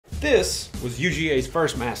This was UGA's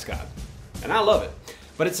first mascot, and I love it.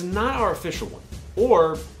 But it's not our official one,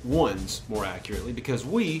 or ones more accurately, because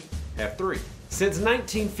we have three. Since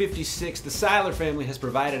 1956, the Seiler family has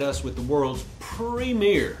provided us with the world's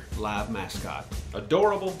premier live mascot.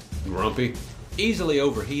 Adorable, grumpy, easily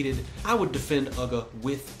overheated, I would defend UGA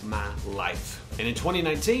with my life. And in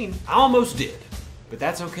 2019, I almost did, but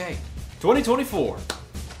that's okay. 2024,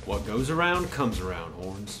 what goes around comes around,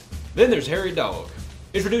 horns. Then there's Harry Dog.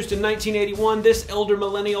 Introduced in 1981, this elder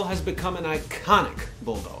millennial has become an iconic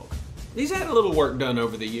bulldog. He's had a little work done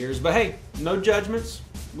over the years, but hey, no judgments.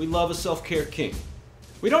 We love a self-care king.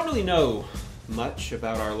 We don't really know much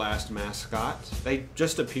about our last mascot. They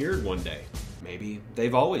just appeared one day. Maybe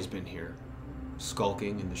they've always been here,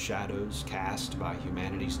 skulking in the shadows cast by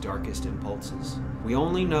humanity's darkest impulses. We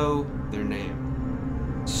only know their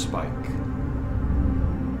name, Spike.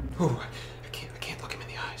 Whew.